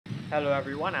Hello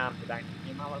everyone, I'm the Dino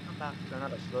Gamer. Welcome back to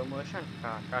another slow motion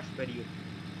car crash video.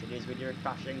 Today's video we're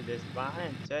crashing this van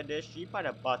into this jeep at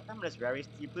the bottom of this very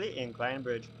steeply inclined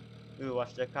bridge. We'll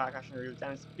watch the car crash in real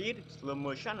time speed, slow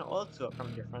motion, also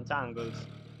from different angles.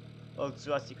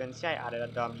 Also, as you can see, I added a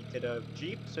dummy to the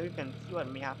jeep so you can see what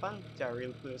may happen to a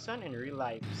real person in real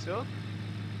life. So,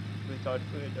 without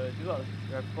further ado, I'll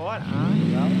record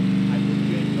and well, I hope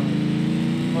you enjoy.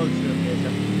 Also, there's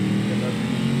a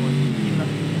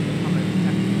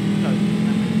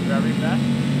very best.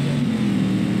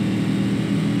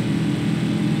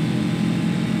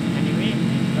 Anyway,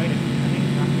 enjoy the coming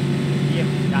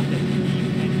game. That is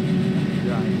BeamNg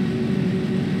Drive.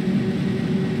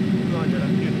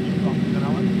 250 kilometers an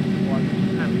hour.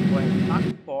 And going back,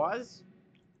 pause,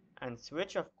 and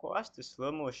switch, of course, to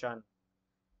slow motion.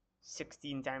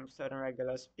 16 times slower than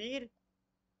regular speed.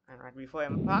 And right before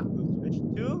impact, we'll switch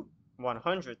to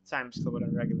 100 times slower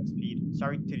than regular speed.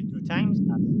 Sorry, 32 times.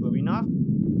 That's slow enough.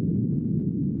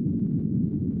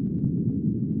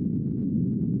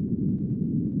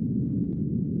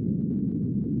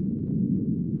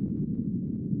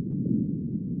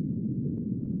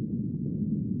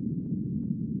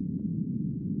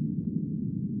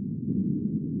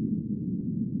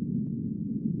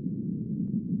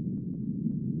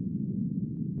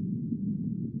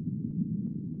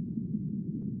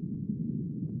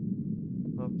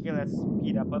 Okay, let's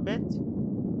speed up a bit.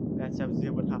 Let's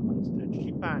observe what happens to the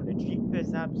Jeep, and the Jeep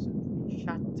is absolutely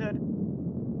shattered.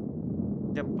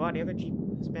 The body of the Jeep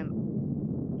has been,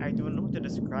 I don't know how to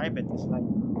describe it, it's like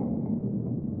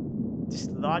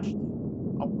dislodged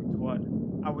upward,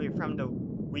 away from the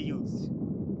wheels.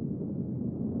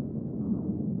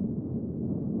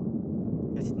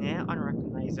 It's near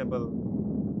unrecognizable.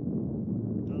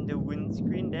 In the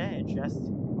windscreen there, it just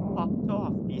popped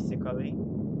off basically.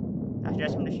 That's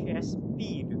just from the sheer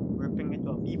speed ripping it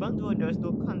off. Even though there's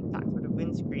no contact with the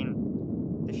windscreen,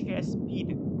 the sheer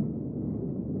speed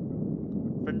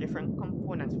for different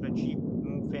components of the Jeep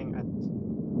moving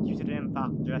due to the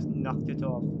impact just knocked it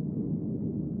off.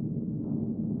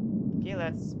 Okay,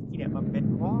 let's speed up a bit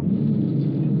more.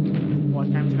 4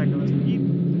 times regular speed.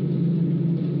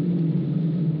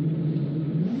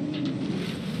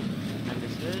 And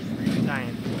this is real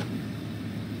time.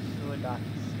 So that's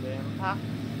the impact.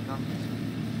 Not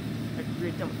a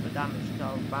great amount of damage to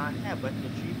our van here, but the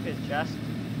Jeep is just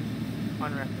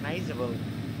unrecognizable.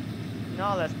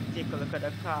 Now let's take a look at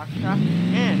the car crash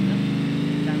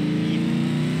in time.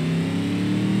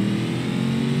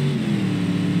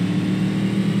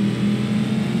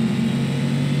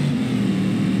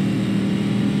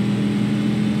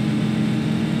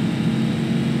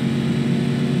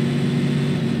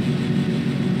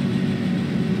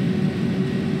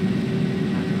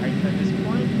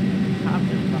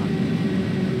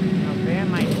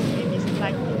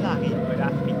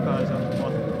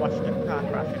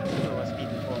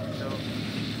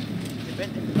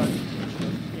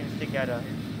 Together,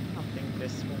 something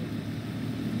this smooth.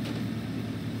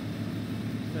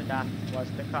 So that was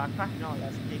the car crash. Now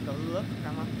let's take a look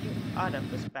from a few other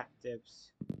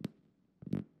perspectives.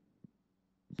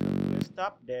 So first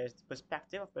up, there's the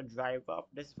perspective of the driver of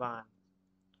this van.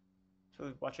 So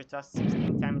we watch it at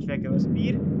 16 times regular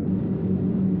speed.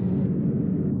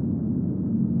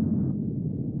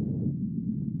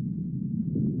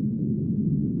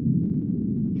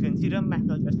 You can see the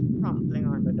metal just crumbling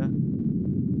under the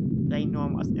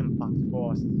enormous impact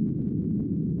force.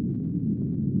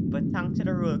 But thanks to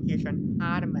the relocation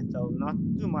hard metal,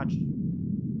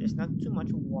 there's not too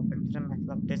much warping to the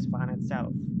metal of this van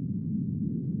itself.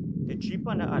 The Jeep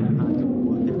on the other hand is a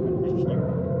whole different issue.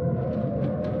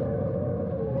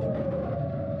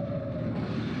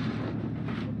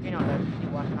 Okay, now let's see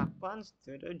what happens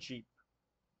to the Jeep.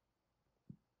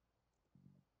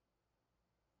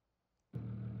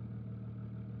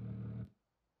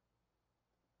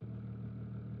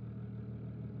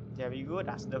 There we go,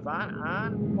 that's the van,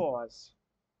 and pause.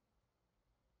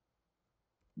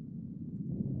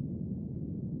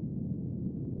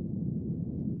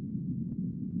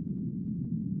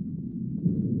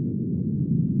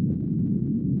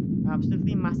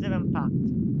 Absolutely massive impact.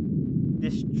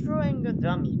 Destroying the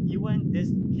dummy. You and this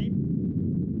Jeep.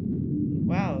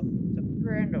 Well, the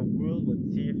prayer in the world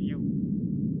would save you.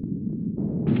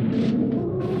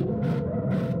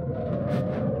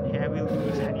 Here we'll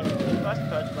lose any focus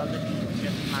because well the Jeep is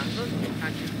just handled, you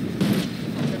can't use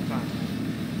the van.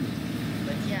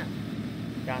 But yeah,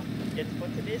 that's it for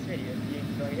today's video. If you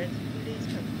enjoyed it, please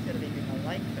consider leaving a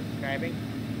like, subscribing,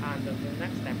 and until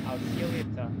next time, I'll see you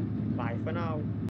later. Bye for now.